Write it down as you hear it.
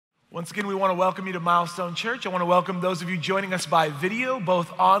Once again, we want to welcome you to Milestone Church. I want to welcome those of you joining us by video,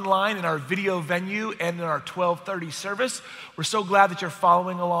 both online in our video venue and in our 12:30 service. We're so glad that you're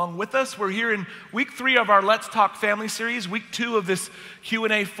following along with us. We're here in week 3 of our Let's Talk Family series, week 2 of this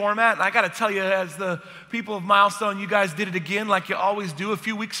Q&A format. And I got to tell you, as the people of Milestone, you guys did it again like you always do. A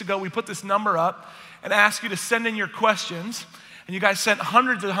few weeks ago, we put this number up and asked you to send in your questions. And you guys sent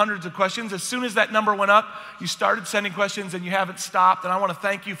hundreds and hundreds of questions. As soon as that number went up, you started sending questions and you haven't stopped. And I want to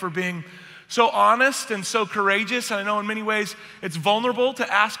thank you for being so honest and so courageous. And I know in many ways it's vulnerable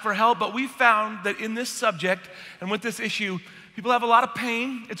to ask for help, but we found that in this subject and with this issue, people have a lot of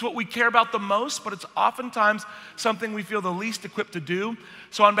pain. It's what we care about the most, but it's oftentimes something we feel the least equipped to do.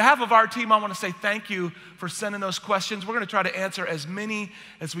 So on behalf of our team, I want to say thank you for sending those questions. We're going to try to answer as many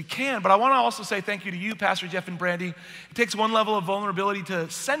as we can, but I want to also say thank you to you, Pastor Jeff and Brandy. It takes one level of vulnerability to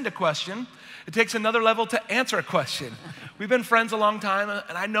send a question. It takes another level to answer a question. We've been friends a long time,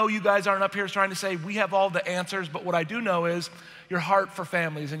 and I know you guys aren't up here trying to say we have all the answers, but what I do know is your heart for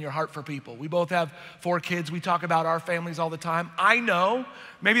families and your heart for people. We both have 4 kids. We talk about our families all the time. I know,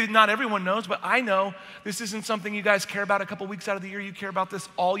 maybe not everyone knows, but I know this isn't something you guys care about a couple weeks out of the year. You care about this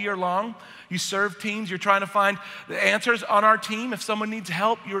all year long. You serve teams. You're trying to find the answers on our team. If someone needs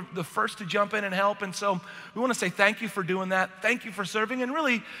help, you're the first to jump in and help. And so we want to say thank you for doing that. Thank you for serving. And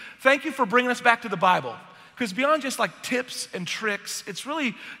really, thank you for bringing us back to the Bible. Because beyond just like tips and tricks, it's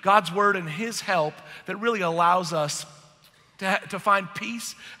really God's word and his help that really allows us to find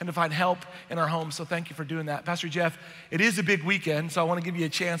peace and to find help in our homes. So thank you for doing that. Pastor Jeff, it is a big weekend, so I want to give you a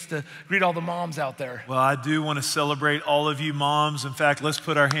chance to greet all the moms out there. Well, I do want to celebrate all of you moms. In fact, let's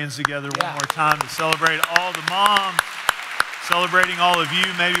put our hands together one more time to celebrate all the moms, celebrating all of you,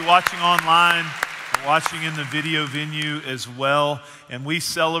 maybe watching online, watching in the video venue as well. And we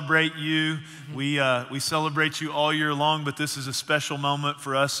celebrate you. We celebrate you all year long, but this is a special moment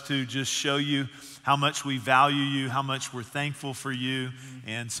for us to just show you how much we value you, how much we're thankful for you.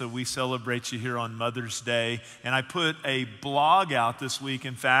 And so we celebrate you here on Mother's Day. And I put a blog out this week,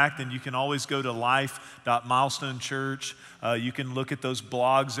 in fact, and you can always go to life.milestonechurch. You can look at those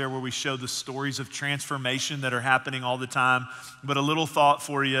blogs there where we show the stories of transformation that are happening all the time. But a little thought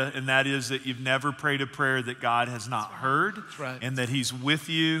for you, and that is that you've never prayed a prayer that God has not heard, and that he's with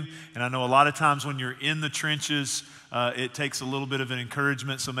you. And I know a lot of times when you're in the trenches, it takes a little bit of an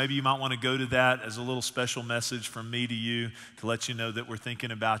encouragement, so maybe you might want to go to that as a little special message from me to you to let you know that we're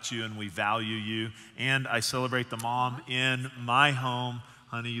thinking about you and we value you. And I celebrate the mom in my home.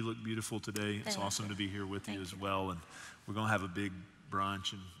 Honey, you look beautiful today. It's awesome to be here with you as well. And we're going to have a big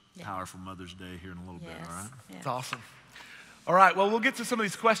brunch and powerful Mother's Day here in a little bit, all right? It's awesome. All right, well, we'll get to some of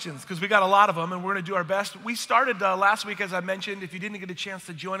these questions because we got a lot of them and we're going to do our best. We started last week, as I mentioned. If you didn't get a chance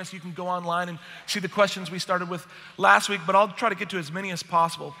to join us, you can go online and see the questions we started with last week, but I'll try to get to as many as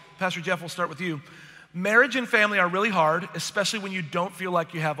possible. Pastor Jeff, we'll start with you. Marriage and family are really hard, especially when you don't feel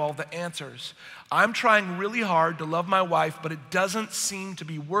like you have all the answers. I'm trying really hard to love my wife, but it doesn't seem to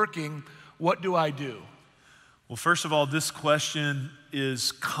be working. What do I do? Well, first of all, this question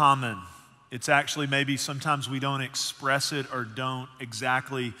is common. It's actually maybe sometimes we don't express it or don't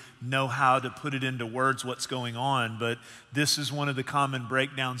exactly know how to put it into words what's going on, but this is one of the common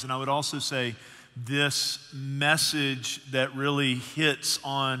breakdowns. And I would also say this message that really hits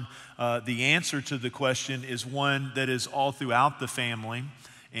on the answer to the question is one that is all throughout the family.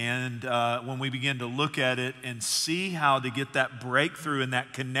 And when we begin to look at it and see how to get that breakthrough and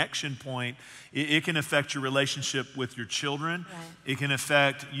that connection point, it can affect your relationship with your children. Right. It can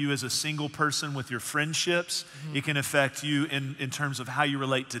affect you as a single person with your friendships. Mm-hmm. It can affect you in terms of how you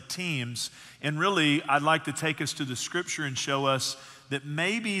relate to teams. And really, I'd like to take us to the scripture and show us that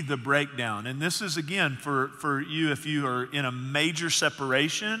maybe the breakdown, and this is again for you if you are in a major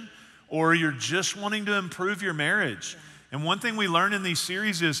separation or you're just wanting to improve your marriage. Right. And one thing we learn in these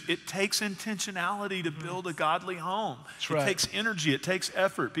series is it takes intentionality to build a godly home. It takes energy. It takes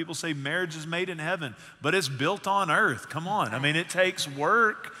effort. People say marriage is made in heaven, but it's built on earth. Come on. I mean, it takes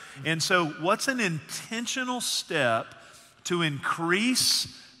work. And so what's an intentional step to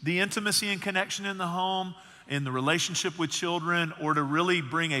increase the intimacy and connection in the home, in the relationship with children, or to really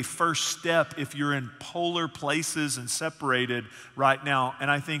bring a first step if you're in polar places and separated right now?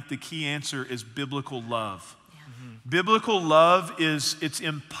 And I think the key answer is biblical love. Biblical love it's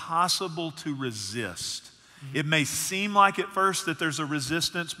impossible to resist. Mm-hmm. It may seem like at first that there's a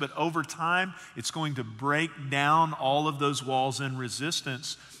resistance, but over time, it's going to break down all of those walls in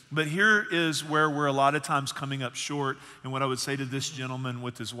resistance. But here is where we're a lot of times coming up short, and what I would say to this gentleman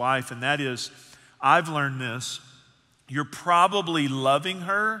with his wife, and that is, I've learned this, you're probably loving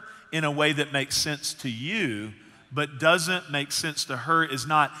her in a way that makes sense to you, but doesn't make sense to her is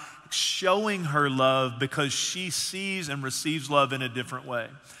not showing her love because she sees and receives love in a different way.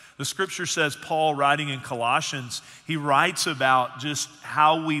 The scripture says, Paul, writing in Colossians, he writes about just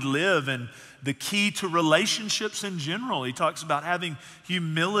how we live and the key to relationships in general. He talks about having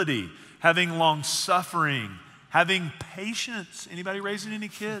humility, having long suffering, having patience. Anybody raising any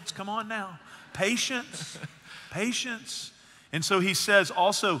kids? Come on now. Patience, patience. And so he says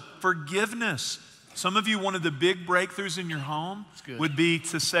also forgiveness. Some of you, one of the big breakthroughs in your home would be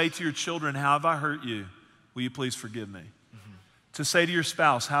to say to your children, how have I hurt you? Will you please forgive me? To say to your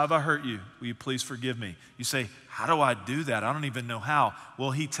spouse, how have I hurt you? Will you please forgive me? You say, how do I do that? I don't even know how.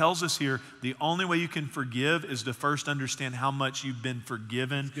 Well, he tells us here, the only way you can forgive is to first understand how much you've been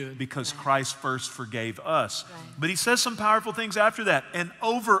forgiven because Christ first forgave us. Right. But he says some powerful things after that. And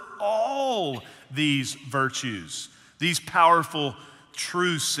over all these virtues, these powerful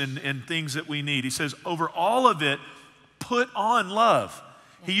truths and things that we need, he says, over all of it, put on love.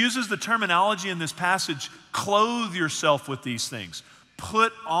 He uses the terminology in this passage, clothe yourself with these things.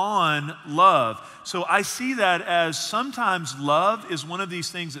 Put on love. So I see that as sometimes love is one of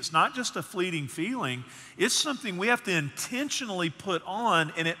these things that's not just a fleeting feeling, it's something we have to intentionally put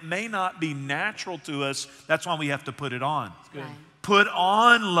on, and it may not be natural to us. That's why we have to put it on. Right. Put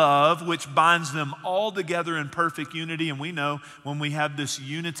on love, which binds them all together in perfect unity. And we know when we have this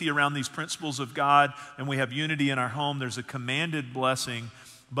unity around these principles of God and we have unity in our home, there's a commanded blessing.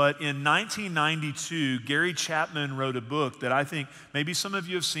 But in 1992, Gary Chapman wrote a book that I think maybe some of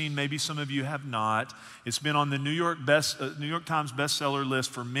you have seen, maybe some of you have not. It's been on the New York Times bestseller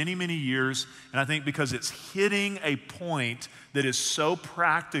list for many, many years. And I think because it's hitting a point that is so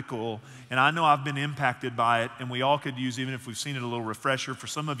practical, and I know I've been impacted by it, and we all could use, even if we've seen it, a little refresher. For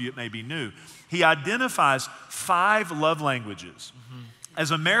some of you, it may be new. He identifies 5 love languages.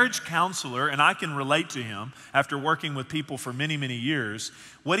 As a marriage counselor, and I can relate to him after working with people for many, many years,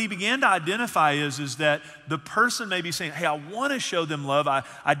 what he began to identify is that the person may be saying, hey, I want to show them love.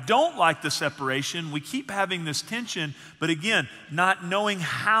 I don't like the separation. We keep having this tension, but again, not knowing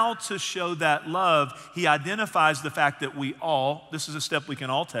how to show that love, he identifies the fact that this is a step we can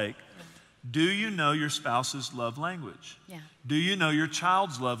all take. Do you know your spouse's love language? Yeah. Do you know your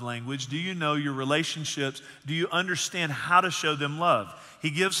child's love language? Do you know your relationships? Do you understand how to show them love? He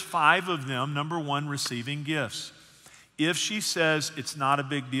gives 5 of them. Number 1, receiving gifts. If she says, it's not a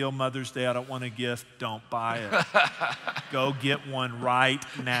big deal, Mother's Day, I don't want a gift, don't buy it. Go get one right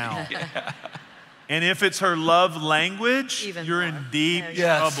now. Yeah. And if it's her love language, you're in deep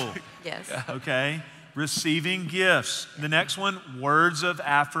trouble. Yes. Okay? Receiving gifts. The next one, words of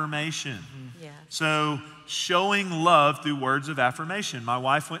affirmation. Yes. So showing love through words of affirmation. My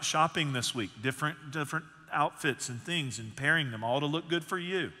wife went shopping this week, different outfits and things, and pairing them all to look good for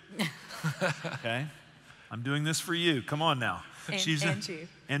you. Okay? I'm doing this for you. Come on now. And you.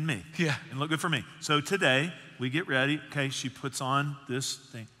 And me. Yeah. And look good for me. So today, we get ready. Okay, she puts on this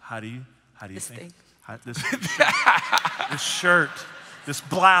thing. How do you think? This shirt, this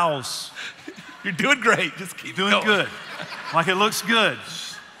blouse. You're doing great. Just keep doing going. Good. Like it looks good.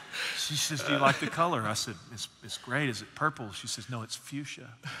 She says, do you like the color? I said, it's great. Is it purple? She says, no, it's fuchsia.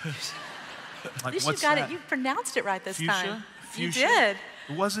 At least you got it. You pronounced it right this time. Fuchsia? You did.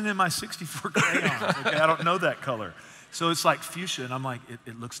 It wasn't in my 64 crayons. Okay, I don't know that color. So it's like fuchsia, and I'm like,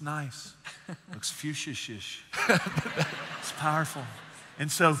 it looks nice. It looks fuchsia-shish. It's powerful.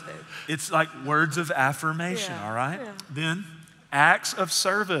 And so it's like words of affirmation, all right? Yeah. Then acts of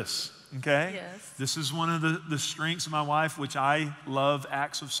service. Okay? Yes. This is one of the strengths of my wife, which I love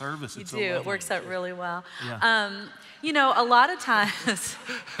acts of service. You do. It works out really well. Yeah. You know, a lot of times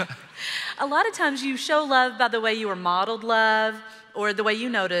you show love by the way you were modeled love or the way you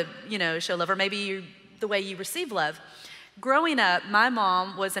know to, show love, or maybe the way you receive love. Growing up, my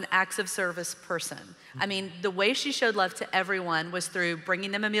mom was an acts of service person. I mean, the way she showed love to everyone was through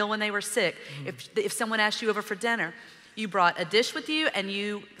bringing them a meal when they were sick. If someone asked you over for dinner, you brought a dish with you, and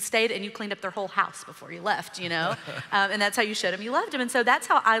you stayed and you cleaned up their whole house before you left, and that's how you showed them you loved them. And so that's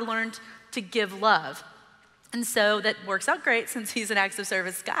how I learned to give love. And so that works out great since he's an acts of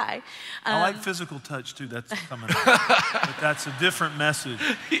service guy. I like physical touch too. That's coming up. But that's a different message.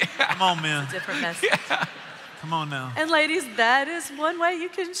 Yeah. Come on, man. It's a different message. Yeah. Come on now. And ladies, that is one way you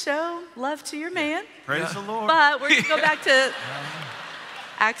can show love to your man. Praise the Lord. But we're going to go back to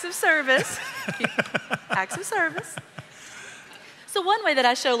acts of service. Acts of service. So one way that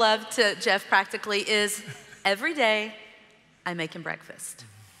I show love to Jeff practically is every day I make him breakfast.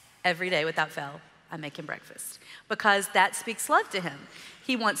 Every day without fail, I make him breakfast because that speaks love to him.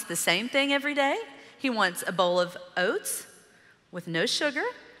 He wants the same thing every day. He wants a bowl of oats with no sugar,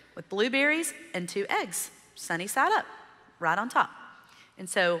 with blueberries and 2 eggs. sunny side up, right on top. And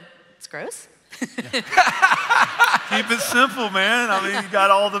so it's gross. Keep it simple, man. I mean, you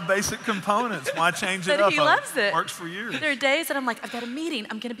got all the basic components. Why change it But up? he loves it. Works for years. There are days that I'm like, I've got a meeting.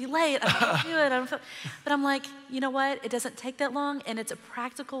 I'm going to be late. I don't do it. I don't feel. But I'm like, you know what? It doesn't take that long, and it's a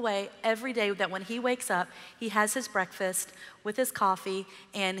practical way every day that when he wakes up, he has his breakfast with his coffee,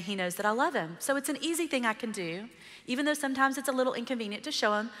 and he knows that I love him. So it's an easy thing I can do, even though sometimes it's a little inconvenient to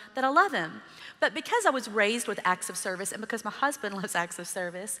show him that I love him. But because I was raised with acts of service, and because my husband loves acts of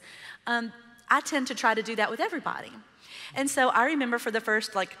service, I tend to try to do that with everybody. And so I remember for the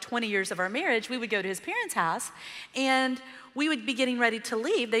first 20 years of our marriage, we would go to his parents' house and we would be getting ready to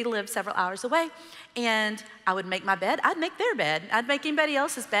leave. They lived several hours away. And I would make my bed. I'd make their bed. I'd make anybody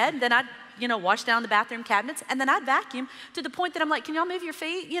else's bed. Then I'd, wash down the bathroom cabinets. And then I'd vacuum to the point that I'm like, can y'all move your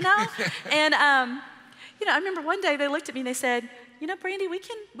feet, And, I remember one day they looked at me and they said, Brandy, we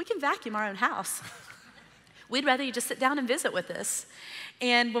can vacuum our own house. We'd rather you just sit down and visit with us.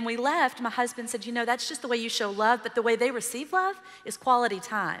 And when we left, my husband said, that's just the way you show love, but the way they receive love is quality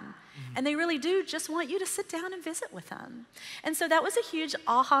time. And they really do just want you to sit down and visit with them. And so that was a huge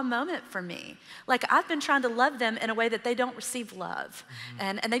aha moment for me. I've been trying to love them in a way that they don't receive love.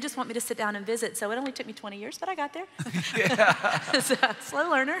 And they just want me to sit down and visit. So it only took me 20 years, but I got there. So,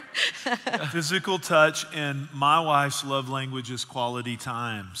 slow learner. Physical touch, and my wife's love language is quality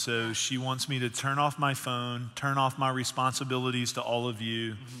time. So she wants me to turn off my phone, turn off my responsibilities to all of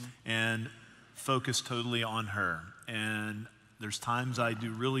you, and focus totally on her. And there's times I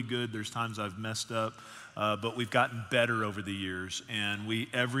do really good, there's times I've messed up, but we've gotten better over the years. And we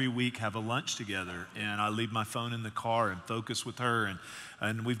every week have a lunch together, and I leave my phone in the car and focus with her.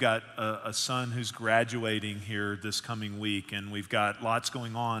 And we've got a son who's graduating here this coming week, and we've got lots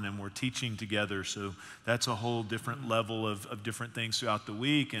going on, and we're teaching together. So that's a whole different level of different things throughout the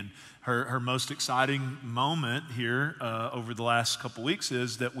week. And her most exciting moment here over the last couple weeks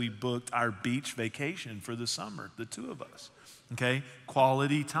is that we booked our beach vacation for the summer, the two of us. Okay,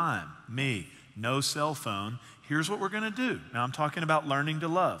 quality time, me, no cell phone. Here's what we're gonna do. Now I'm talking about learning to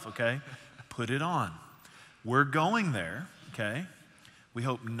love, okay? Put it on. We're going there, okay? We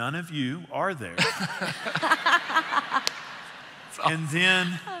hope none of you are there. And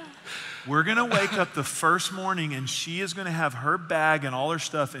then we're gonna wake up the first morning and she is gonna have her bag and all her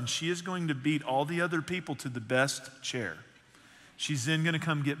stuff, and she is going to beat all the other people to the best chair. She's then gonna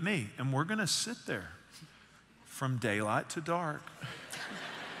come get me, and we're gonna sit there from daylight to dark.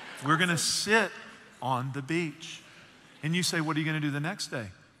 We're gonna sit on the beach. And you say, what are you gonna do the next day?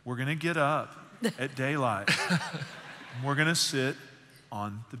 We're gonna get up at daylight. And we're gonna sit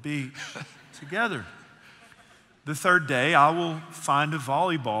on the beach together. The third day, I will find a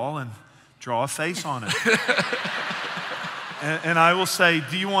volleyball and draw a face on it. and I will say,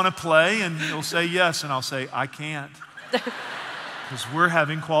 do you wanna play? And you'll say yes, and I'll say, I can't. Because we're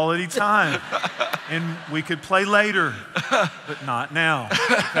having quality time. And we could play later, but not now,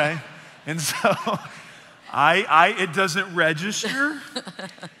 okay? And so it doesn't register,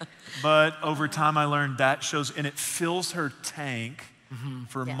 but over time I learned that shows, and it fills her tank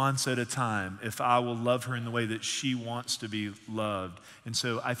for months at a time if I will love her in the way that she wants to be loved. And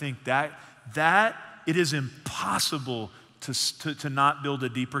so I think that it is impossible to not build a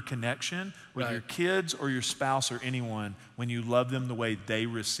deeper connection with your kids or your spouse or anyone when you love them the way they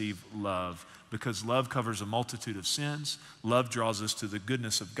receive love. Because love covers a multitude of sins. Love draws us to the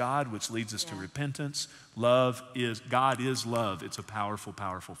goodness of God, which leads us to repentance. God is love. It's a powerful,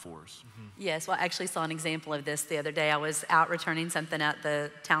 powerful force. Yes, well, I actually saw an example of this the other day. I was out returning something at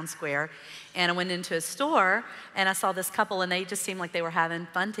the town square, and I went into a store, and I saw this couple, and they just seemed like they were having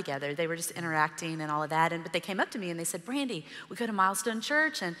fun together. They were just interacting and all of that, but they came up to me, and they said, Brandy, we go to Milestone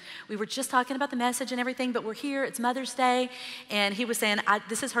Church, and we were just talking about the message and everything, but we're here, it's Mother's Day, and he was saying,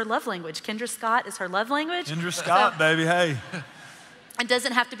 this is her love language. Kendra Scott is her love language. Kendra Scott, baby, hey. It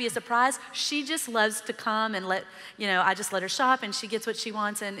doesn't have to be a surprise. She just loves to come and I just let her shop, and she gets what she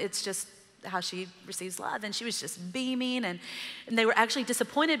wants, and it's just how she receives love. And she was just beaming, and they were actually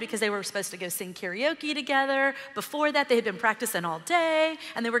disappointed because they were supposed to go sing karaoke together. Before that, they had been practicing all day,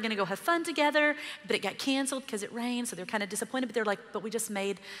 and they were gonna go have fun together, but it got canceled because it rained, so they were kind of disappointed, but they're like, but we just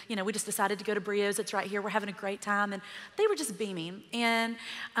decided to go to Brio's, it's right here, we're having a great time. And they were just beaming, and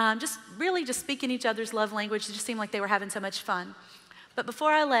just really just speaking each other's love language. It just seemed like they were having so much fun. But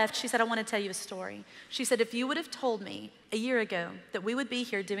before I left, she said, I want to tell you a story. She said, if you would have told me a year ago that we would be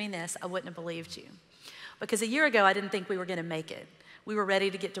here doing this, I wouldn't have believed you. Because a year ago, I didn't think we were going to make it. We were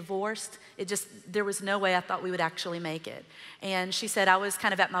ready to get divorced. There was no way I thought we would actually make it. And she said, I was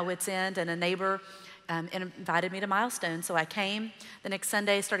kind of at my wit's end, and a neighbor and invited me to Milestone. So I came. The next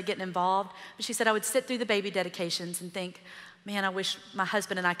Sunday, started getting involved. But she said I would sit through the baby dedications and think, man, I wish my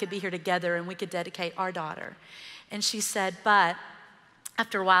husband and I could be here together and we could dedicate our daughter. And she said, but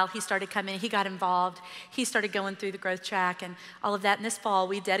after a while, he started coming, he got involved, he started going through the growth track and all of that. And this fall,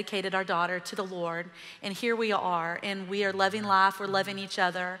 we dedicated our daughter to the Lord. And here we are, and we are loving life, we're loving each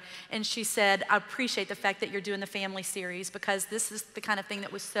other. And she said, I appreciate the fact that you're doing the family series, because this is the kind of thing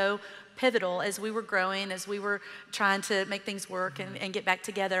that was so pivotal as we were growing, as we were trying to make things work and get back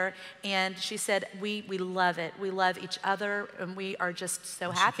together. And she said, we love it. We love each other, and we are just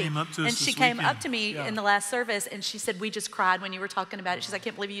so happy. She came up to me in the last service, and she said, we just cried when you were talking about it. She said, I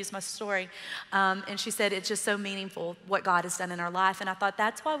can't believe you used my story. And she said, it's just so meaningful what God has done in our life. And I thought,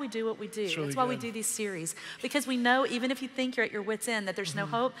 that's why we do what we do. That's why we do these series. Because we know, even if you think you're at your wit's end, that there's no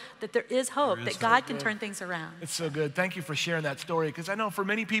hope, that there is hope, that God can turn things around. It's so good. Thank you for sharing that story, because I know for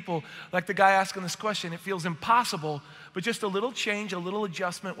many people, like the guy asking this question, it feels impossible, but just a little change, a little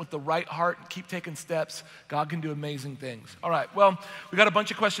adjustment with the right heart, and keep taking steps, God can do amazing things. All right, well, we got a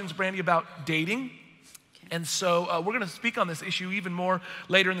bunch of questions, Brandy, about dating. And so we're going to speak on this issue even more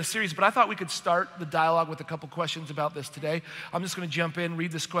later in the series, but I thought we could start the dialogue with a couple questions about this today. I'm just going to jump in,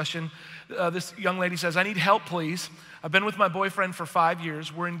 read this question. This young lady says, I need help, please. I've been with my boyfriend for 5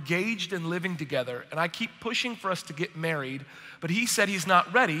 years. We're engaged and living together, and I keep pushing for us to get married, but he said he's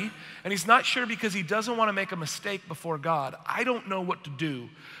not ready, and he's not sure because he doesn't want to make a mistake before God. I don't know what to do.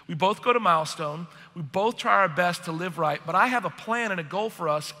 We both go to Milestone. We both try our best to live right, but I have a plan and a goal for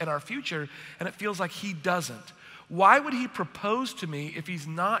us and our future, and it feels like he doesn't. Why would he propose to me if he's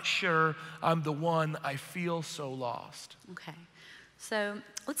not sure I'm the one? I feel so lost. Okay, so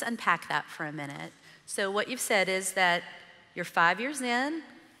let's unpack that for a minute. So what you've said is that you're 5 years in,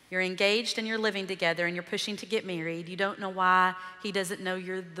 you're engaged and you're living together and you're pushing to get married. You don't know why he doesn't know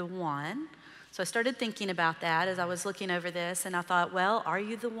you're the one. So I started thinking about that as I was looking over this, and I thought, well, are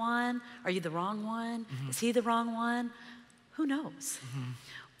you the one? Are you the wrong one? Is he the wrong one? Who knows?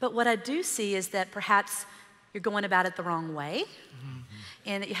 But what I do see is that perhaps you're going about it the wrong way,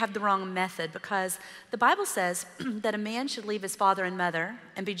 and that you have the wrong method, because the Bible says that a man should leave his father and mother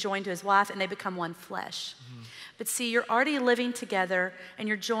and be joined to his wife, and they become one flesh. But see, you're already living together, and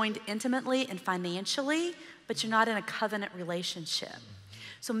you're joined intimately and financially, but you're not in a covenant relationship.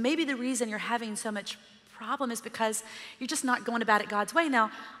 So maybe the reason you're having so much problem is because you're just not going about it God's way.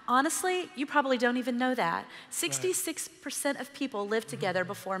 Now, honestly, you probably don't even know that. 66% of people live together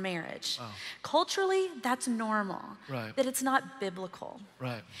before marriage. Wow. Culturally, that's normal, that it's not biblical.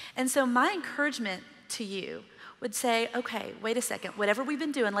 And so my encouragement to you would say, okay, wait a second, whatever we've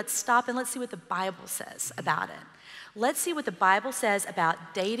been doing, let's stop and let's see what the Bible says about it. Let's see what the Bible says about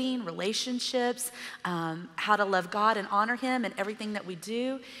dating, relationships, how to love God and honor him in everything that we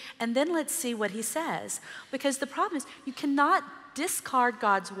do. And then let's see what he says. Because the problem is you cannot discard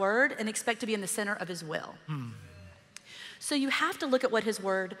God's word and expect to be in the center of his will. So you have to look at what his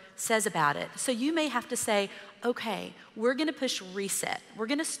word says about it. So you may have to say, okay, we're going to push reset. We're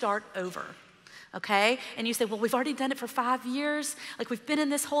going to start over. Okay? And you say, well, we've already done it for 5 years. Like, we've been in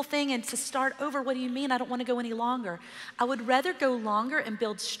this whole thing, and to start over, what do you mean? I don't want to go any longer. I would rather go longer and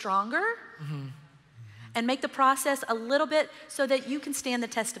build stronger and make the process a little bit so that you can stand the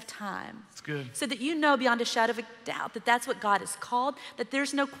test of time. That's good. So that you know beyond a shadow of a doubt that that's what God has called, that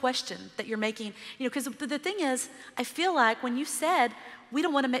there's no question that you're making. You know, because the thing is, I feel like when you said, we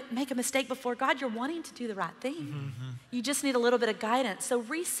don't want to make a mistake before God, you're wanting to do the right thing. You just need a little bit of guidance. So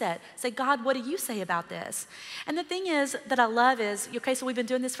reset. Say, God, what do you say about this? And the thing is that I love is, okay, so we've been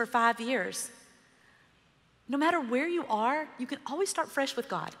doing this for 5 years. No matter where you are, you can always start fresh with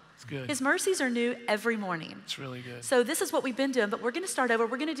God. It's good. His mercies are new every morning. It's really good. So this is what we've been doing, but we're going to start over.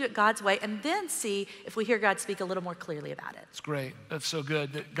 We're going to do it God's way, and then see if we hear God speak a little more clearly about it. It's great. That's so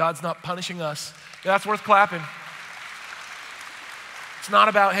good. That God's not punishing us. That's worth clapping. It's not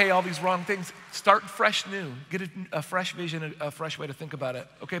about, hey, all these wrong things. Start fresh new. Get a fresh vision, a fresh way to think about it.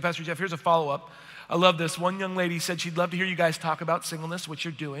 Okay, Pastor Jeff, here's a follow-up. I love this. One young lady said she'd love to hear you guys talk about singleness, what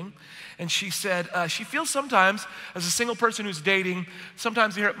you're doing. And she said she feels sometimes, as a single person who's dating,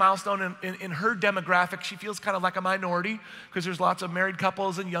 sometimes here at Milestone, in her demographic, she feels kind of like a minority because there's lots of married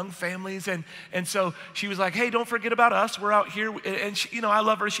couples and young families. And so she was like, hey, don't forget about us. We're out here. And she, you know, I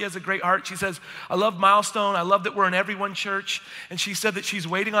love her. She has a great heart. She says, I love Milestone. I love that we're in everyone church. And she said that she's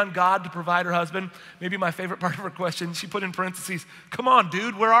waiting on God to provide her husband. Maybe my favorite part of her question, she put in parentheses, come on,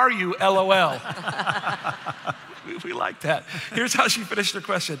 dude, where are you? LOL. We like that. Here's how she finished her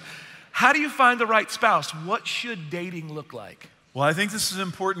question. How do you find the right spouse? What should dating look like? Well, I think this is an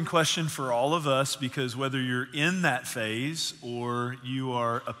important question for all of us because whether you're in that phase or you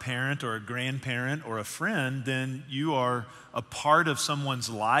are a parent or a grandparent or a friend, then you are a part of someone's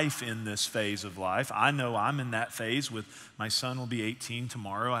life in this phase of life. I know I'm in that phase with my son will be 18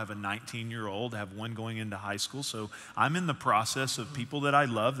 tomorrow. I have a 19-year-old. I have one going into high school. So I'm in the process of people that I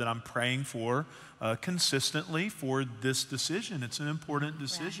love that I'm praying for consistently for this decision. It's an important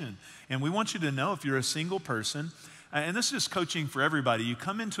decision. Right. And we want you to know if you're a single person, and this is coaching for everybody. You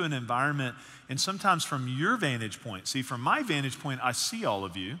come into an environment, and sometimes from your vantage point, see, from my vantage point, I see all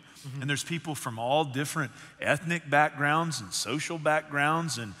of you, and there's people from all different ethnic backgrounds and social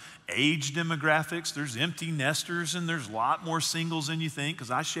backgrounds and age demographics. There's empty nesters, and there's a lot more singles than you think,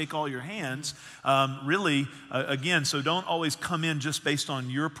 because I shake all your hands. Again, so don't always come in just based on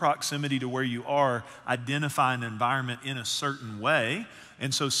your proximity to where you are. Identify an environment in a certain way.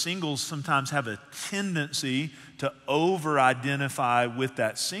 And so singles sometimes have a tendency to over-identify with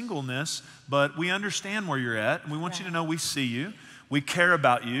that singleness, but we understand where you're at, and we want you to know we see you. We care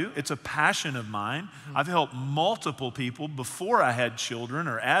about you. It's a passion of mine. I've helped multiple people before I had children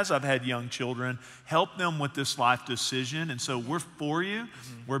or as I've had young children, help them with this life decision. And so we're for you.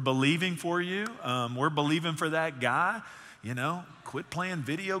 We're believing for you. We're believing for that guy. You know, quit playing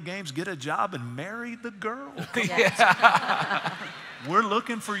video games, get a job, and marry the girl. Yeah. We're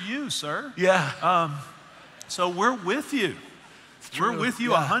looking for you, sir. Yeah. So we're with you. We're with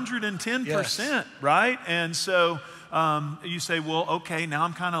you 110%, yes. Right? And so you say, well, okay, now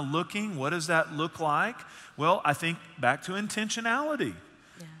I'm kind of looking. What does that look like? Well, I think back to intentionality.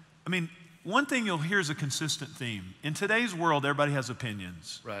 Yeah. I mean, one thing you'll hear is a consistent theme. In today's world, everybody has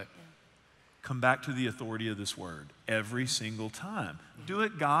opinions. Right. Come back to the authority of this word every single time. Do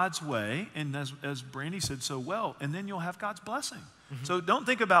it God's way, and as Brandy said so well, and then you'll have God's blessing. So don't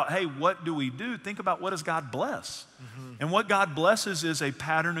think about, hey, what do we do? Think about what does God bless? And what God blesses is a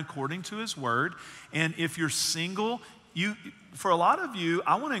pattern according to his word. And if you're single, for a lot of you,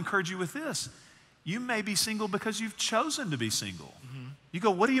 I want to encourage you with this. You may be single because you've chosen to be single. You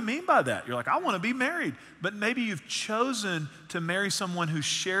go, what do you mean by that? You're like, I want to be married. But maybe you've chosen to marry someone who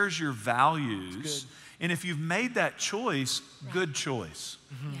shares your values. And if you've made that choice, good choice.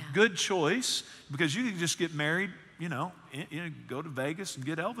 Good choice, because you can just get married, you know, go to Vegas and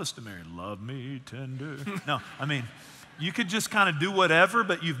get Elvis to marry. Love me tender. No, I mean, you could just kind of do whatever,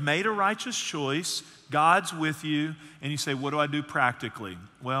 but you've made a righteous choice. God's with you. And you say, what do I do practically?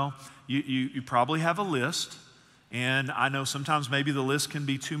 Well, you probably have a list. And I know sometimes maybe the list can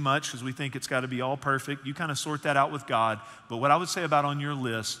be too much because we think it's got to be all perfect. You kind of sort that out with God. But what I would say about on your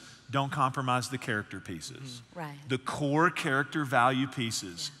list, don't compromise the character pieces. Right. The core character value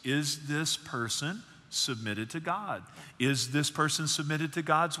pieces. Yeah. Is this person submitted to God? Is this person submitted to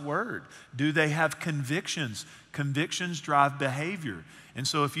God's word? Do they have convictions? Convictions drive behavior. And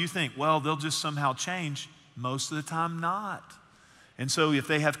so if you think, well, they'll just somehow change, most of the time not. And so if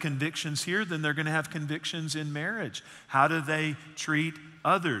they have convictions here, then they're going to have convictions in marriage. How do they treat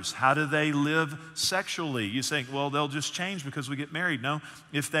others? How do they live sexually? You think, well, they'll just change because we get married. No,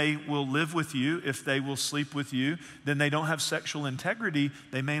 if they will live with you, if they will sleep with you, then they don't have sexual integrity.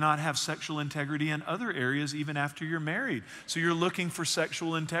 They may not have sexual integrity in other areas even after you're married. So you're looking for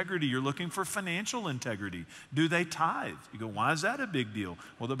sexual integrity. You're looking for financial integrity. Do they tithe? You go, why is that a big deal?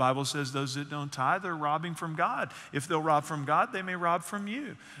 Well, the Bible says those that don't tithe are robbing from God. If they'll rob from God, they may rob from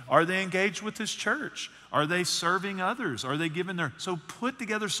you. Are they engaged with this church? Are they serving others? Are they giving their... So put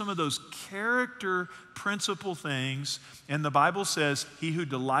together some of those character principle things, and the Bible says, he who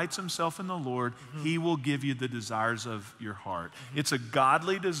delights himself in the Lord, he will give you the desires of your heart. It's a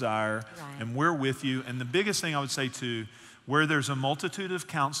godly desire, and we're with you. And the biggest thing I would say too, where there's a multitude of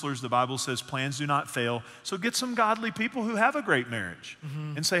counselors, the Bible says plans do not fail. So get some godly people who have a great marriage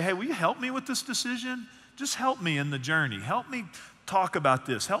and say, hey, will you help me with this decision? Just help me in the journey. Help me talk about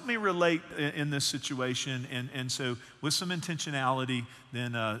this. Help me relate in this situation. And so with some intentionality,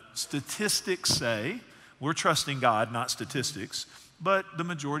 then statistics say, we're trusting God, not statistics, but the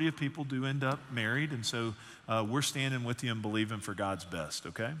majority of people do end up married. And so we're standing with you and believing for God's best,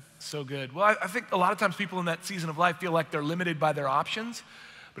 okay? So good. Well, I think a lot of times people in that season of life feel like they're limited by their options,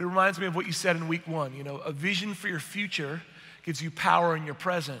 but it reminds me of what you said in week 1. You know, a vision for your future gives you power in your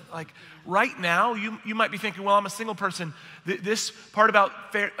present. Like right now, you might be thinking, well, I'm a single person. This part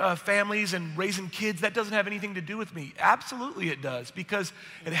about families and raising kids, that doesn't have anything to do with me. Absolutely it does, because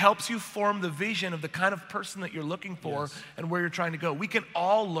it helps you form the vision of the kind of person that you're looking for and where you're trying to go. We can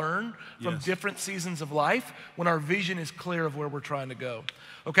all learn from different seasons of life when our vision is clear of where we're trying to go.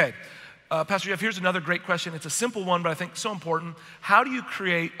 Okay, Pastor Jeff, here's another great question. It's a simple one, but I think so important. How do you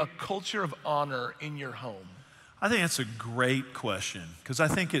create a culture of honor in your home? I think that's a great question because I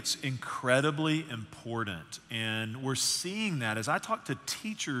think it's incredibly important. And we're seeing that as I talk to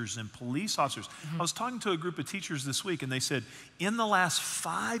teachers and police officers. I was talking to a group of teachers this week and they said in the last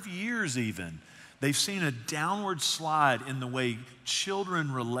 5 years even, they've seen a downward slide in the way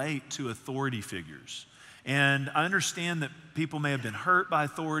children relate to authority figures. And I understand that people may have been hurt by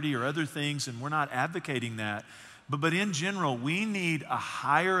authority or other things, and we're not advocating that. But in general, we need a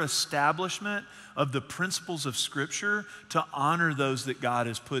higher establishment of the principles of Scripture to honor those that God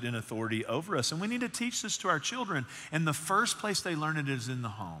has put in authority over us. And we need to teach this to our children. And the first place they learn it is in the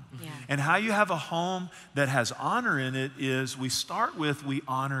home. Yeah. And how you have a home that has honor in it is we start with we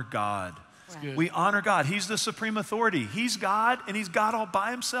honor God. Right. We honor God. He's the supreme authority. He's God, and He's God all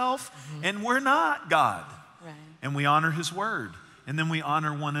by Himself, and we're not God. Right. And we honor His word, and then we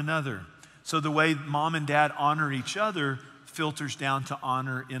honor one another. So the way mom and dad honor each other filters down to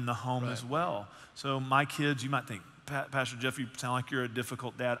honor in the home as well. So my kids, you might think, Pastor Jeff, you sound like you're a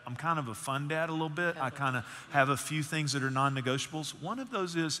difficult dad. I'm kind of a fun dad a little bit. I kind of have a few things that are non-negotiables. One of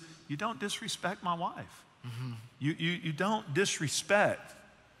those is you don't disrespect my wife. You don't disrespect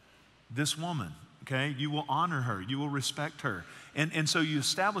this woman, okay? You will honor her. You will respect her. And so you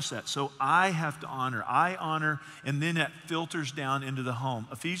establish that. So I have to honor. I honor, and then that filters down into the home.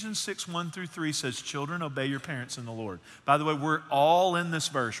 Ephesians 6:1-3 says, children, obey your parents in the Lord. By the way, we're all in this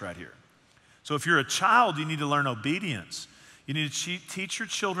verse right here. So if you're a child, you need to learn obedience. You need to teach your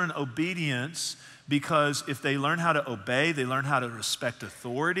children obedience because if they learn how to obey, they learn how to respect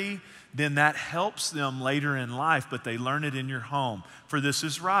authority, then that helps them later in life, but they learn it in your home. For this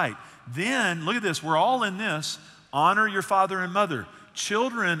is right. Then, look at this, we're all in this. Honor your father and mother.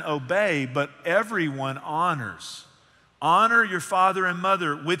 Children obey, but everyone honors. Honor your father and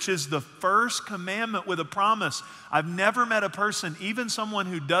mother, which is the first commandment with a promise. I've never met a person, even someone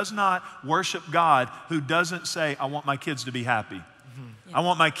who does not worship God, who doesn't say, I want my kids to be happy. I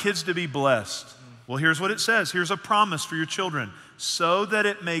want my kids to be blessed. Well, here's what it says. Here's a promise for your children. So that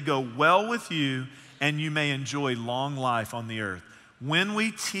it may go well with you and you may enjoy long life on the earth. When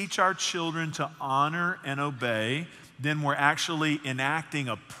we teach our children to honor and obey, then we're actually enacting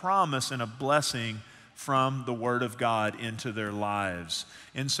a promise and a blessing from the Word of God into their lives.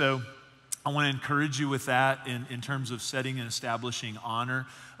 And so I want to encourage you with that in terms of setting and establishing honor.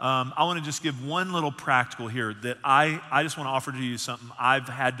 I want to just give one little practical here that I just want to offer to you something I've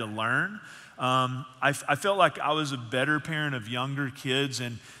had to learn. I felt like I was a better parent of younger kids,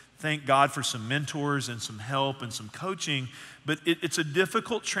 and thank God for some mentors and some help and some coaching. But it's a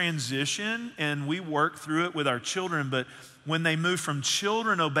difficult transition, and we work through it with our children. But when they move from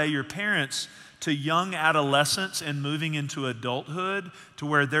children, obey your parents, to young adolescents and moving into adulthood, to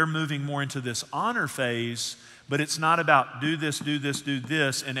where they're moving more into this honor phase, but it's not about do this, do this, do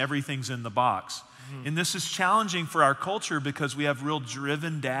this, and everything's in the box. And this is challenging for our culture because we have real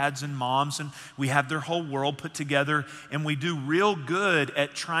driven dads and moms, and we have their whole world put together, and we do real good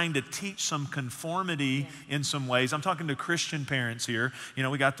at trying to teach some conformity in some ways. I'm talking to Christian parents here. You know,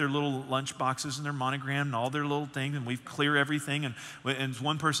 we got their little lunch boxes and their monogram and all their little things, and we clear everything. And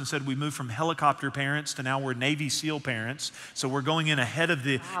one person said we moved from helicopter parents to now we're Navy SEAL parents. So we're going in ahead of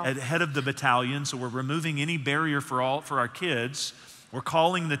the battalion. So we're removing any barrier for our kids. We're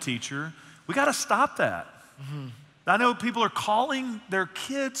calling the teacher. We got to stop that. I know people are calling their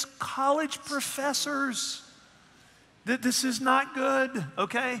kids college professors. This is not good,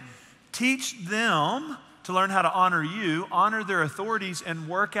 okay? Teach them to learn how to honor you, honor their authorities, and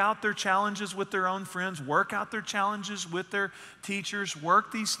work out their challenges with their own friends, work out their challenges with their teachers,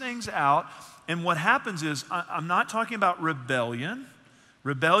 work these things out. And what happens is, I'm not talking about rebellion.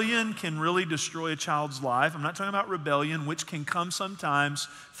 Rebellion can really destroy a child's life. I'm not talking about rebellion, which can come sometimes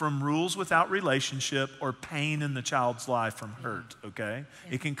from rules without relationship or pain in the child's life from hurt, okay?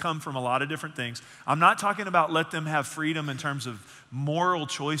 Yeah. It can come from a lot of different things. I'm not talking about let them have freedom in terms of moral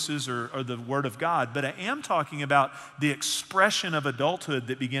choices or the Word of God, but I am talking about the expression of adulthood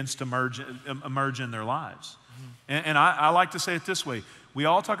that begins to emerge in their lives. And I like to say it this way. We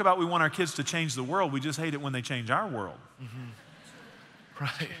all talk about we want our kids to change the world. We just hate it when they change our world.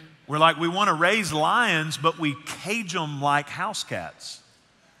 Right. We're like, we want to raise lions, but we cage them like house cats.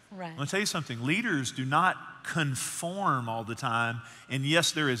 Right. I'm going to tell you something. Leaders do not conform all the time. And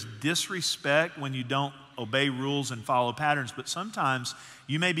yes, there is disrespect when you don't obey rules and follow patterns, but sometimes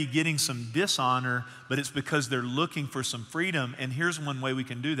you may be getting some dishonor, but it's because they're looking for some freedom. And here's one way we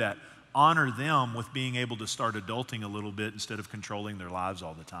can do that. Honor them with being able to start adulting a little bit instead of controlling their lives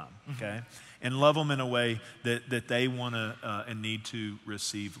all the time, okay? And love them in a way that they want to and need to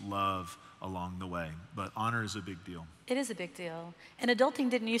receive love along the way. But honor is a big deal. It is a big deal. And adulting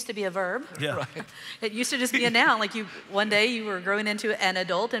didn't used to be a verb. Yeah. Right. It used to just be a noun. Like one day you were growing into an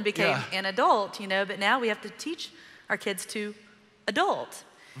adult and became an adult, but now we have to teach our kids to adult.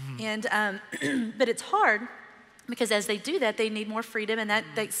 And, but it's hard because as they do that, they need more freedom, and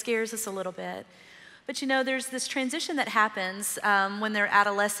that scares us a little bit. But there's this transition that happens when they're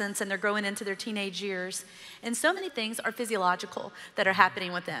adolescents and they're growing into their teenage years. And so many things are physiological that are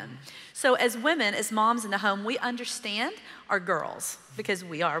happening with them. So as women, as moms in the home, we understand our girls because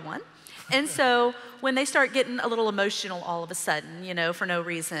we are one. And so when they start getting a little emotional all of a sudden, for no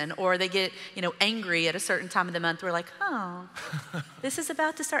reason, or they get, angry at a certain time of the month, we're like, oh, this is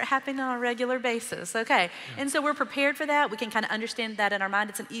about to start happening on a regular basis. Okay. And so we're prepared for that. We can kind of understand that in our mind.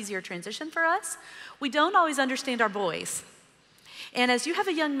 It's an easier transition for us. We don't always understand our boys. And as you have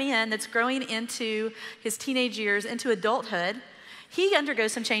a young man that's growing into his teenage years, into adulthood, he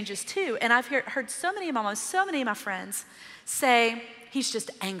undergoes some changes too. And I've heard so many of my friends say, he's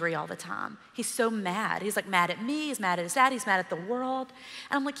just angry all the time. He's so mad. He's like mad at me, he's mad at his dad, he's mad at the world.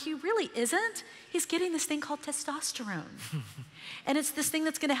 And I'm like, he really isn't. He's getting this thing called testosterone. And it's this thing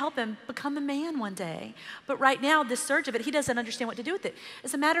that's gonna help him become a man one day. But right now, this surge of it, he doesn't understand what to do with it.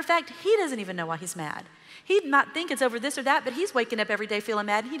 As a matter of fact, he doesn't even know why he's mad. He might think it's over this or that, but he's waking up every day feeling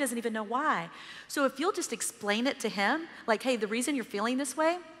mad and he doesn't even know why. So if you'll just explain it to him, like, hey, the reason you're feeling this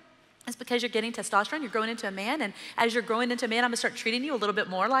way it's because you're getting testosterone, you're growing into a man, and as you're growing into a man, I'm gonna start treating you a little bit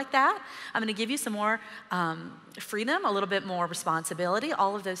more like that. I'm gonna give you some more freedom, a little bit more responsibility,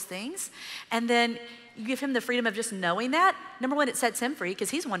 all of those things. And then you give him the freedom of just knowing that. Number one, it sets him free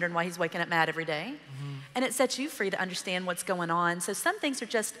because he's wondering why he's waking up mad every day. And it sets you free to understand what's going on. So some things are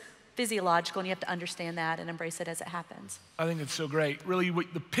just physiological, and you have to understand that and embrace it as it happens. I think it's so great. Really,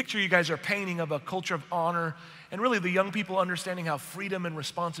 the picture you guys are painting of a culture of honor, and really the young people understanding how freedom and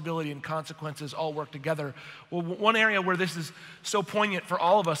responsibility and consequences all work together. Well, one area where this is so poignant for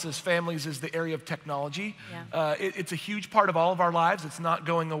all of us as families is the area of technology. Yeah. It's a huge part of all of our lives. It's not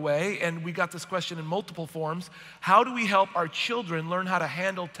going away. And we got this question in multiple forms. How do we help our children learn how to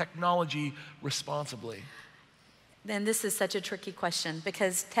handle technology responsibly? And this is such a tricky question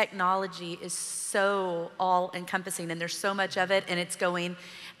because technology is so all-encompassing and there's so much of it and it's going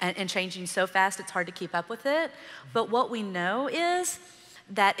and changing so fast it's hard to keep up with it. But what we know is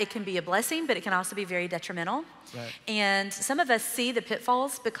that it can be a blessing, but it can also be very detrimental. Right. And some of us see the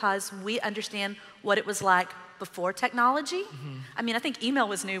pitfalls because we understand what it was like before technology. I mean, I think email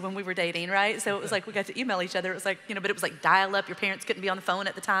was new when we were dating, right? So it was like we got to email each other. It was like, but it was like dial-up. Your parents couldn't be on the phone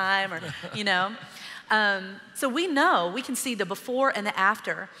at the time or, So we know, we can see the before and the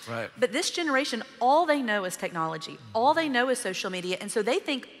after. Right. But this generation, all they know is technology. All they know is social media. And so they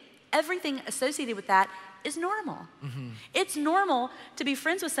think everything associated with that is normal. It's normal to be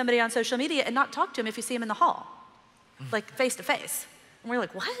friends with somebody on social media and not talk to them if you see them in the hall, like face to face. And we're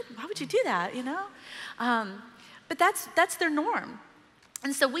like, what? Why would you do that, But that's their norm.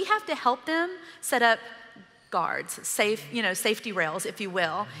 And so we have to help them set up guards, safety rails, if you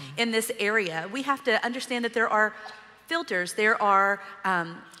will, in this area. We have to understand that there are filters, there are,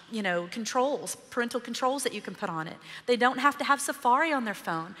 controls, parental controls that you can put on it. They don't have to have Safari on their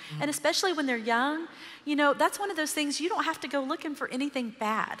phone. And especially when they're young, that's one of those things you don't have to go looking for anything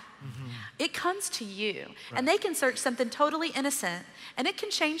bad. It comes to you. Right. And they can search something totally innocent and it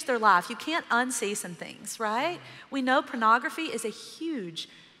can change their life. You can't unsee some things, right? We know pornography is a huge,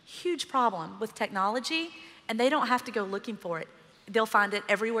 huge problem with technology. And they don't have to go looking for it. They'll find it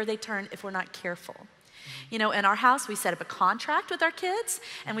everywhere they turn if we're not careful. In our house, we set up a contract with our kids,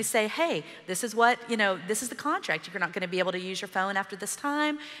 and we say, hey, this is this is the contract. You're not going to be able to use your phone after this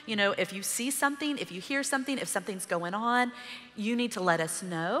time. If you see something, if you hear something, if something's going on, you need to let us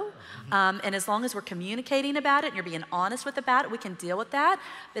know. And as long as we're communicating about it and you're being honest about it, we can deal with that.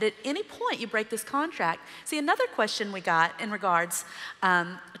 But at any point you break this contract. See, another question we got in regards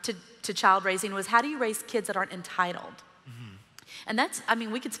to child raising was, how do you raise kids that aren't entitled?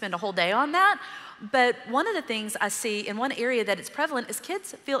 And we could spend a whole day on that. But one of the things I see in one area that it's prevalent is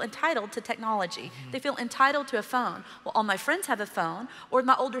kids feel entitled to technology. They feel entitled to a phone. Well, all my friends have a phone, or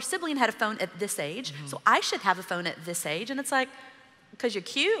my older sibling had a phone at this age, so I should have a phone at this age. And it's like, because you're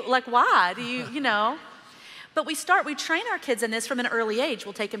cute? Like, why? Do you But we train our kids in this from an early age.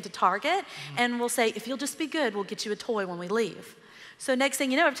 We'll take them to Target, and we'll say, if you'll just be good, we'll get you a toy when we leave. So next thing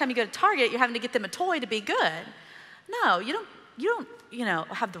you know, every time you go to Target, you're having to get them a toy to be good. No, you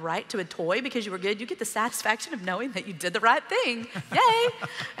have the right to a toy because you were good. You get the satisfaction of knowing that you did the right thing. Yay.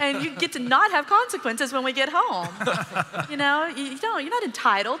 And you get to not have consequences when we get home. You're not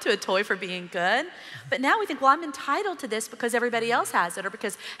entitled to a toy for being good. But now we think, well, I'm entitled to this because everybody else has it, or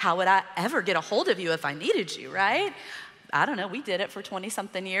because how would I ever get a hold of you if I needed you, right? I don't know. We did it for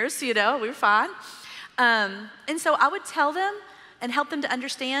 20-something years, we were fine. And so I would tell them and help them to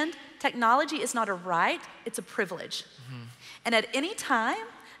understand technology is not a right, it's a privilege. Mm-hmm. And at any time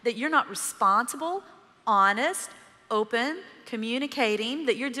that you're not responsible, honest, open, communicating,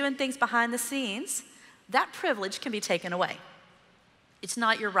 that you're doing things behind the scenes, that privilege can be taken away. It's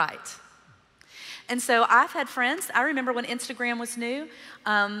not your right. And so I've had friends, I remember when Instagram was new,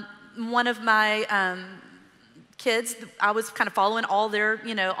 one of my kids, I was kind of following all their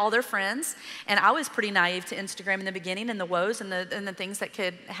friends, and I was pretty naive to Instagram in the beginning and the woes and the things that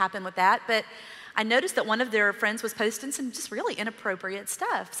could happen with that. But I noticed that one of their friends was posting some just really inappropriate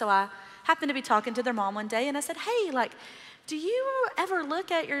stuff. So I happened to be talking to their mom one day, and I said, hey, do you ever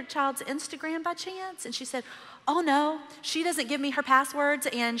look at your child's Instagram by chance? And she said, oh no, she doesn't give me her passwords,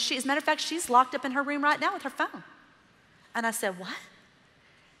 and as a matter of fact, she's locked up in her room right now with her phone. And I said, what?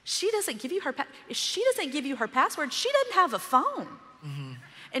 She doesn't give you her if she doesn't give you her password, she doesn't have a phone. Mm-hmm.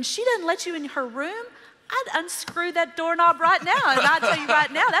 And she doesn't let you in her room, I'd unscrew that doorknob right now. And I'd tell you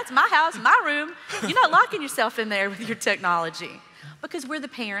right now, that's my house, my room. You're not locking yourself in there with your technology. Because we're the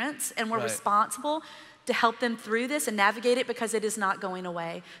parents and we're responsible to help them through this and navigate it, because it is not going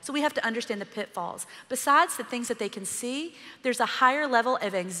away. So we have to understand the pitfalls. Besides the things that they can see, there's a higher level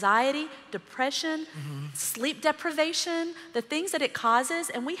of anxiety, depression, sleep deprivation, the things that it causes,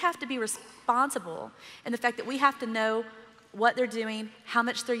 and we have to be responsible in the fact that we have to know what they're doing, how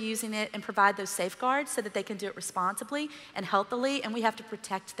much they're using it, and provide those safeguards so that they can do it responsibly and healthily, and we have to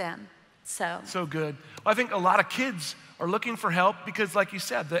protect them. So good. Well, I think a lot of kids are looking for help because, like you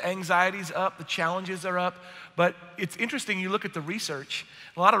said, the anxiety's up, the challenges are up. But it's interesting, you look at the research.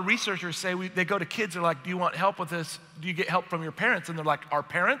 A lot of researchers say they go to kids, they're like, do you want help with this? Do you get help from your parents? And they're like, our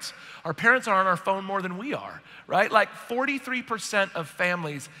parents? Our parents are on our phone more than we are, right? Like 43% of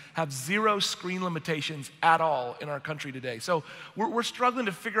families have 0 screen limitations at all in our country today. So we're struggling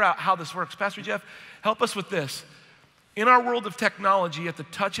to figure out how this works. Pastor Jeff, help us with this. In our world of technology, at the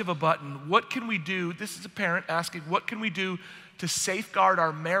touch of a button, what can we do? This is a parent asking, what can we do to safeguard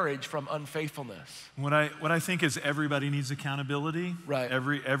our marriage from unfaithfulness? What I think is everybody needs accountability. Right.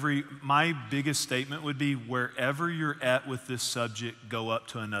 My biggest statement would be, wherever you're at with this subject, go up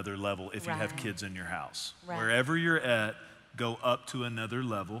to another level if you have kids in your house. Right. Wherever you're at, go up to another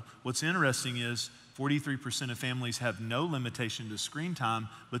level. What's interesting is 43% of families have no limitation to screen time,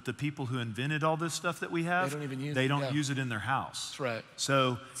 but the people who invented all this stuff that we have, they don't even use use it in their house. That's right.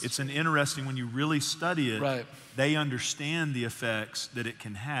 So it's an interesting, when you really study it, right, they understand the effects that it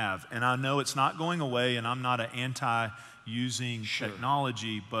can have. And I know it's not going away, and I'm not an anti-using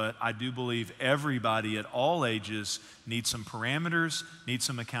technology, but I do believe everybody at all ages needs some parameters, needs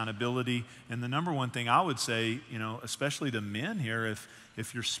some accountability. And the number one thing I would say, especially to men here,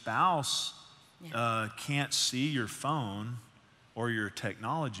 if your spouse can't see your phone or your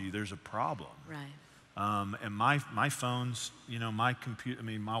technology, there's a problem. Right. And my phone's, my computer,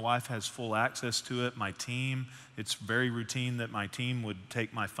 my wife has full access to it. My team, it's very routine that my team would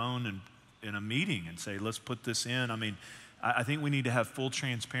take my phone in a meeting and say, let's put this in. I think we need to have full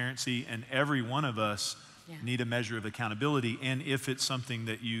transparency, and every one of us need a measure of accountability. And if it's something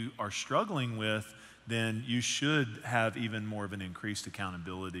that you are struggling with, then you should have even more of an increased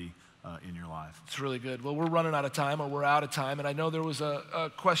accountability in your life. It's really good. Well, we're running out of time, or we're out of time, and I know there was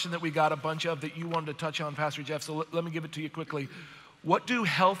a question that we got a bunch of that you wanted to touch on, Pastor Jeff, so let me give it to you quickly. What do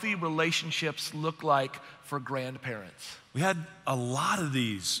healthy relationships look like for grandparents? We had a lot of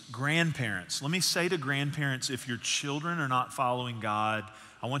these grandparents. Let me say to grandparents, if your children are not following God,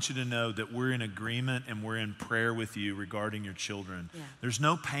 I want you to know that we're in agreement and we're in prayer with you regarding your children. Yeah. There's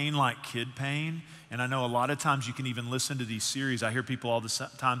no pain like kid pain. And I know a lot of times you can even listen to these series. I hear people all the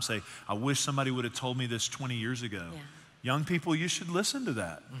time say, I wish somebody would have told me this 20 years ago. Yeah. Young people, you should listen to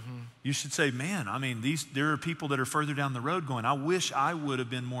that. Mm-hmm. You should say, man, there are people that are further down the road going, I wish I would have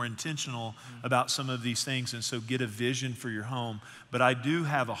been more intentional about some of these things. And so get a vision for your home. But I do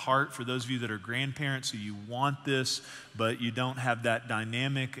have a heart for those of you that are grandparents, who you want this, but you don't have that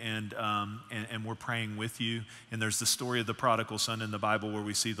dynamic, and we're praying with you. And there's the story of the prodigal son in the Bible where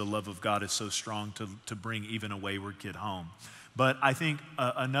we see the love of God is so strong to bring even a wayward kid home. But I think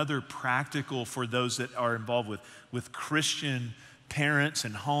another practical for those that are involved with Christian parents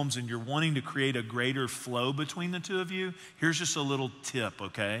and homes and you're wanting to create a greater flow between the two of you, here's just a little tip,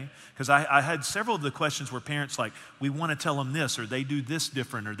 okay? Because I had several of the questions where parents like, we want to tell them this, or they do this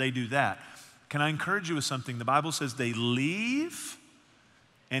different, or they do that. Can I encourage you with something? The Bible says they leave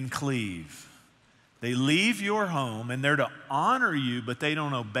and cleave. They leave your home and they're to honor you, but they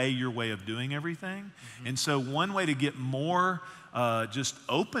don't obey your way of doing everything. Mm-hmm. And so one way to get more just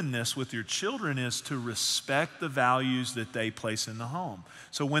openness with your children is to respect the values that they place in the home.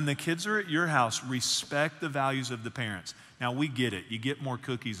 So when the kids are at your house, respect the values of the parents. Now, we get it. You get more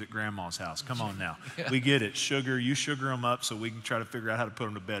cookies at grandma's house. Come on now. Yeah. We get it. Sugar, you sugar them up so we can try to figure out how to put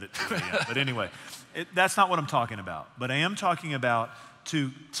them to bed at 2 a.m. But anyway, that's not what I'm talking about. But I am talking about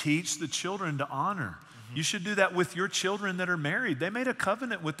to teach the children to honor. You should do that with your children that are married. They made a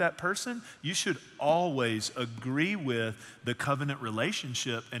covenant with that person. You should always agree with the covenant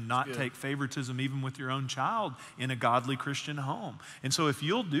relationship and not take favoritism even with your own child in a godly Christian home. And so if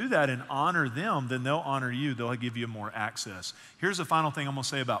you'll do that and honor them, then they'll honor you. They'll give you more access. Here's the final thing I'm going to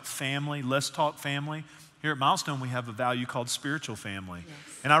say about family. Let's talk family. Here at Milestone, we have a value called spiritual family.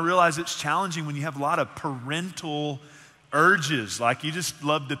 Yes. And I realize it's challenging when you have a lot of parental urges, like you just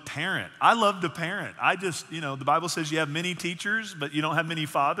love to parent. I love to parent. I just, the Bible says you have many teachers, but you don't have many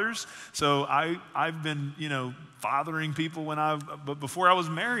fathers. So I've been, fathering people but before I was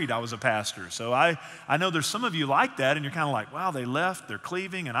married, I was a pastor. So I know there's some of you like that, and you're kind of like, wow, they left, they're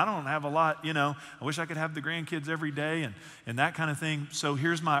cleaving, and I don't have a lot, I wish I could have the grandkids every day and that kind of thing. So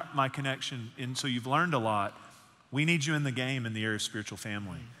here's my connection. And so you've learned a lot. We need you in the game in the area of spiritual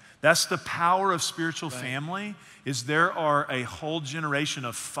family. That's the power of spiritual family, is there are a whole generation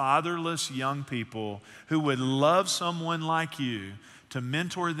of fatherless young people who would love someone like you to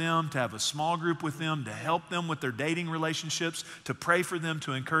mentor them, to have a small group with them, to help them with their dating relationships, to pray for them,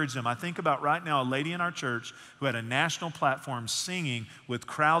 to encourage them. I think about right now a lady in our church who had a national platform singing with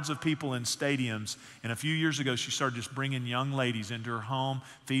crowds of people in stadiums. And a few years ago, she started just bringing young ladies into her home,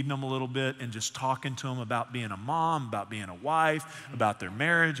 feeding them a little bit, and just talking to them about being a mom, about being a wife, about their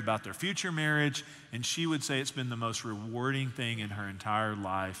marriage, about their future marriage. And she would say it's been the most rewarding thing in her entire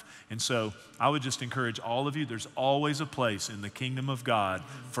life. And so I would just encourage all of you, there's always a place in the kingdom of God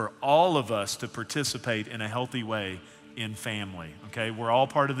for all of us to participate in a healthy way in family, okay? We're all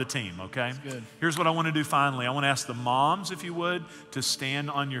part of the team, okay? Good. Here's what I want to do finally. I want to ask the moms, if you would, to stand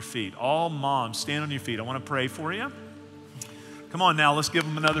on your feet. All moms, stand on your feet. I want to pray for you. Come on now, let's give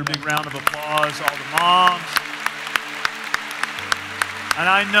them another big round of applause, all the moms. And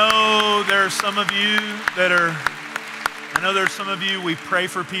I know there are some of you we pray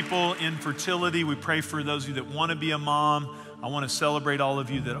for people in fertility. We pray for those of you that want to be a mom. I want to celebrate all of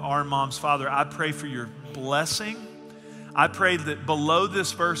you that are moms. Father, I pray for your blessing. I pray that below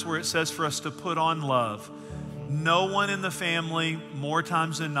this verse where it says for us to put on love, no one in the family, more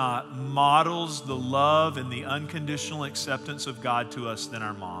times than not, models the love and the unconditional acceptance of God to us than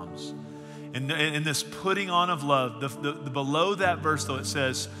our moms. And in this putting on of love, the below that verse though, it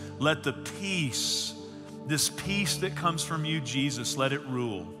says, let the peace, this peace that comes from you, Jesus, let it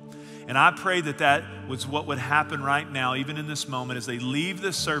rule. And I pray that was what would happen right now, even in this moment, as they leave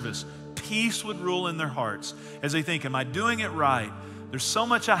this service, peace would rule in their hearts. As they think, am I doing it right? There's so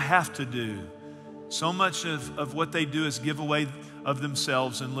much I have to do. So much of what they do is give away of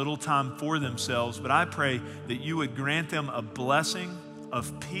themselves and little time for themselves. But I pray that you would grant them a blessing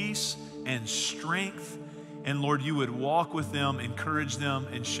of peace and strength. And Lord, you would walk with them, encourage them,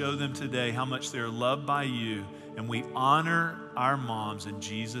 and show them today how much they're loved by you. And we honor our moms in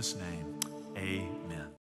Jesus' name. Amen.